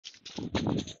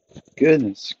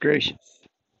Goodness gracious.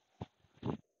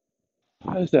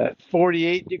 What is that?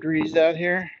 48 degrees out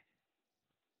here?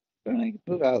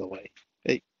 Move out of the way.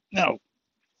 Hey, no,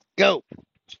 go.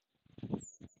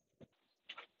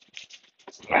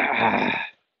 Ah,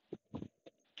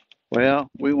 well,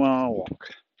 we went on a walk,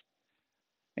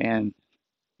 and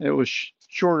it was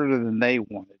shorter than they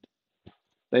wanted.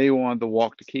 They wanted the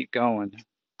walk to keep going.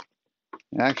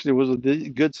 Actually, it was a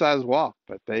good sized walk,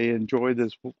 but they enjoyed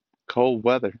this cold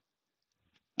weather.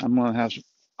 I'm gonna have some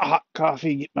hot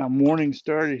coffee, get my morning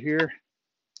started here.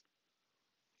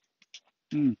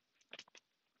 Mm.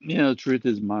 The truth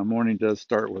is, my morning does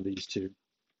start with these two.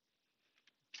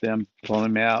 Them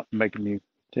pulling me out, making me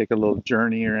take a little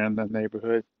journey around the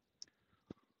neighborhood.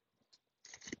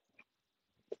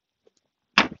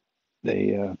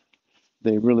 They uh,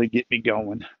 they really get me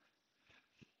going.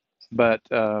 But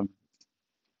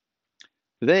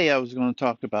today I was going to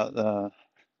talk about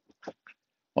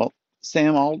well,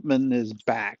 Sam Altman is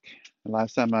back. The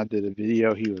last time I did a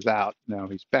video, he was out. Now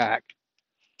he's back.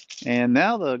 And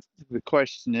now the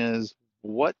question is,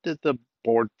 what did the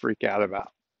board freak out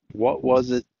about? What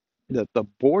was it that the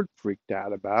board freaked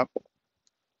out about?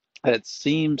 It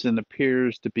seems and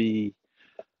appears to be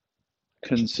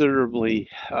considerably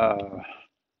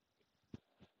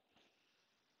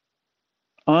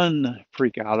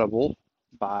unfreakoutable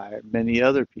by many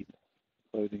other people,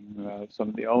 including some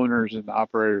of the owners and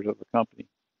operators of the company.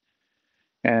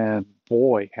 And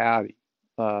boy, howdy,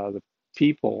 the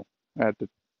people at the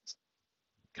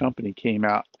company came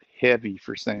out heavy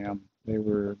for Sam. There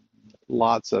were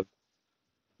lots of,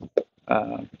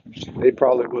 uh, they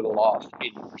probably would have lost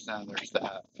 80% of their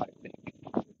staff, I think,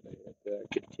 if they had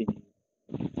continued.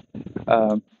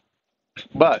 Um,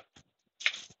 but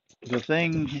the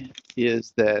thing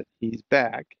is that he's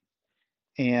back,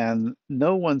 and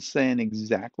no one's saying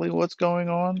exactly what's going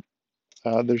on.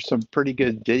 There's some pretty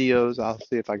good videos. I'll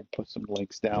see if I can put some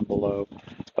links down below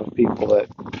of people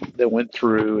that went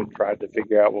through and tried to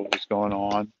figure out what was going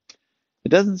on. It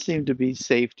doesn't seem to be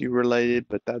safety related,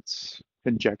 but that's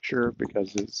conjecture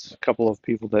because it's a couple of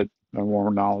people that are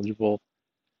more knowledgeable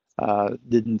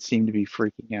didn't seem to be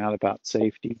freaking out about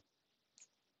safety.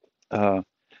 Uh,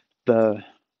 the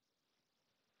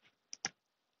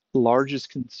largest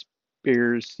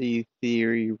conspiracy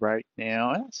theory right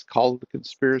now, and it's called the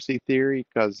conspiracy theory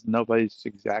because nobody's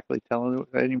exactly telling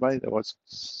anybody that what's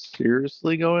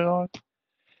seriously going on,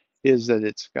 is that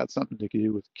it's got something to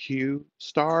do with Q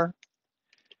Star.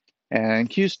 And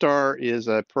Q Star is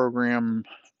a program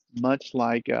much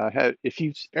like, if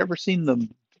you've ever seen the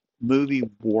movie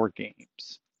War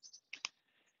Games,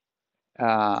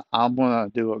 I'm going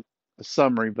to do a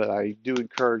summary, but I do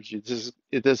encourage you.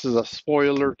 This is a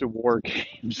spoiler to War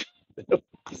Games.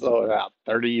 So about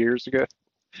 30 years ago.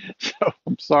 So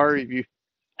I'm sorry if you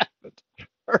haven't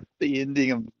heard the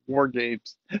ending of War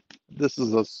Games. This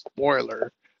is a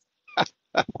spoiler.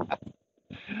 At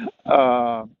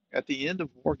the end of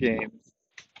War Games,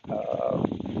 uh,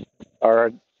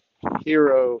 our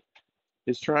hero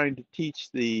is trying to teach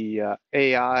the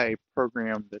AI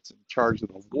program that's in charge of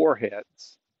the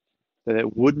warheads that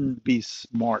it wouldn't be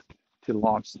smart to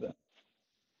launch them,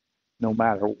 no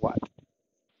matter what.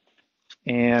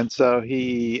 And so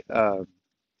they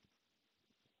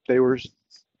were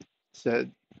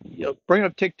said, bring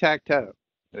up tic tac toe.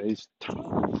 He's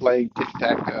playing tic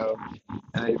tac toe,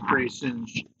 and they pretty soon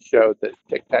showed that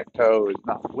tic tac toe is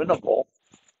not winnable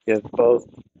if both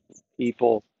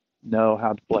people know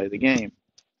how to play the game.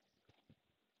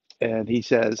 And he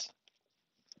says,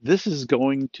 this is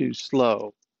going too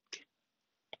slow.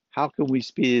 How can we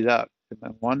speed it up? And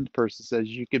then one person says,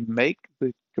 you can make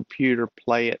the computer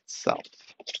play itself.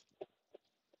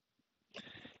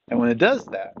 And when it does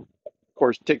that, of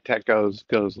course, tic tac goes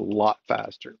a lot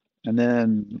faster. And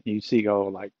then you see go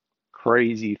like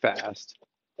crazy fast.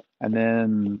 And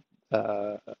then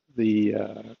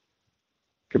the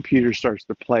computer starts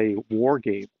to play war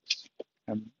games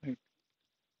and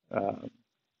uh,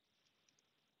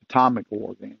 atomic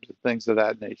war games and things of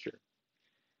that nature.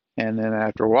 And then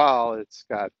after a while, it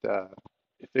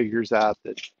figures out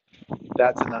that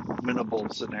that's an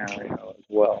unwinnable scenario as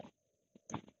well.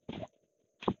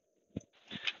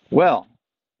 Well,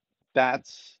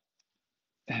 that's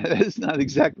that's not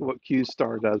exactly what Q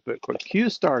Star does, but what Q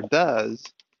Star does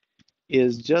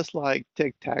is just like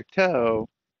tic tac toe.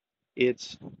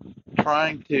 It's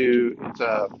it's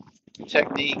a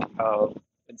technique of,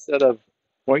 instead of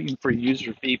waiting for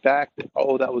user feedback that,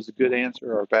 oh, that was a good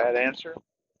answer or a bad answer,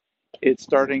 it's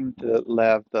starting to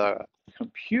let the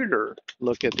computer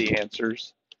look at the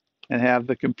answers and have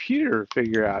the computer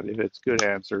figure out if it's good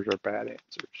answers or bad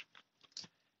answers.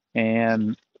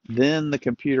 And then the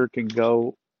computer can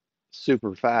go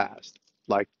super fast,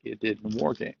 like it did in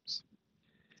war games.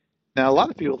 Now, a lot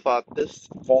of people thought this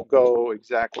won't go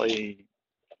exactly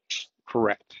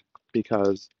correct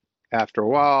because after a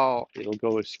while it'll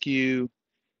go askew.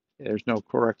 There's no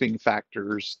correcting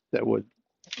factors that would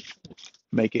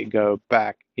make it go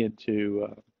back into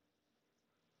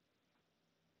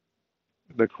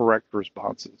the correct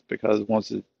responses because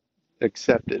once it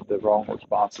accepted the wrong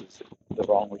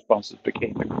responses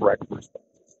became the correct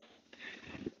responses.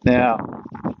 Now,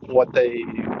 what the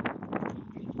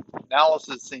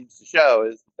analysis seems to show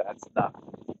is that's not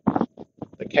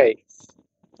the case.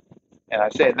 And I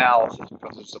say analysis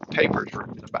because there's some papers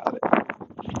written about it.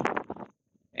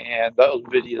 And those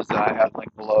videos that I have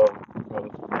linked below go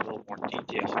into a little more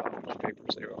detail about which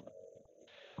papers they are.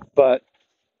 But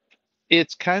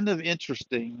it's kind of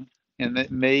interesting, and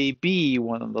it may be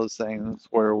one of those things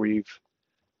where we're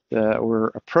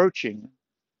approaching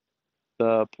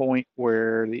the point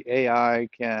where the AI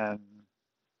can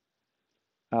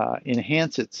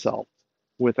enhance itself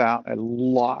without a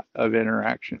lot of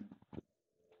interaction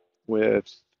with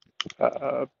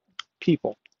uh,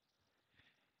 people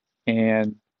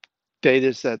and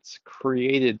data sets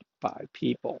created by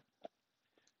people.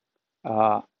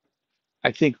 Uh,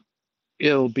 I think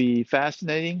it'll be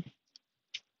fascinating.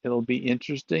 It'll be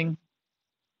interesting.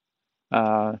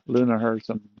 Luna heard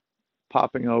some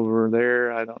popping over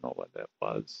there. I don't know what that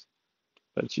was,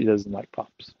 but she doesn't like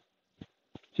pops.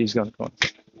 She's going to go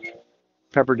inside.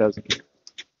 Pepper doesn't care.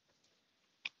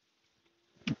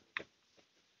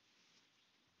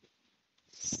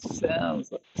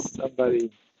 Sounds like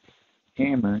somebody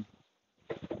hammering.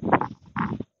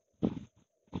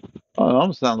 Oh, it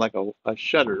almost sounds like a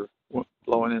shutter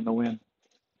blowing in the wind.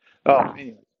 Oh,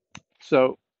 anyway.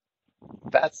 So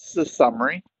that's the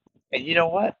summary. And you know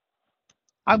what?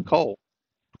 I'm cold.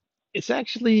 It's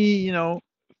actually,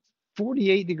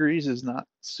 48 degrees is not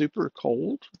super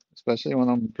cold, especially when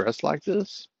I'm dressed like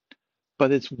this,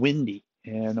 but it's windy.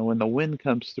 And when the wind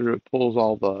comes through, it pulls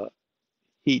all the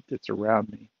heat that's around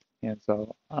me. And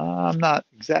so I'm not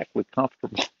exactly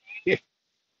comfortable here,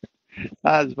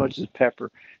 not as much as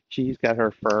Pepper. She's got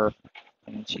her fur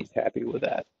and she's happy with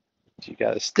that. She's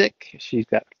got a stick, she's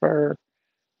got fur.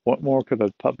 What more could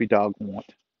a puppy dog want?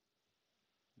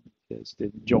 Just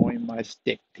enjoying my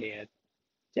stick, Dad.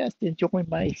 Just enjoy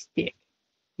my stick.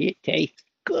 It tastes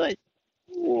good.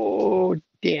 Oh,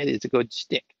 Dad is a good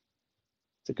stick.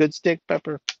 It's a good stick,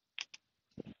 Pepper.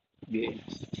 Yes,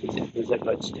 it's a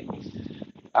good stick.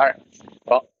 All right.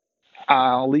 Well,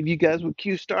 I'll leave you guys with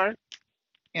Q Star,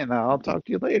 and I'll talk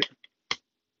to you later.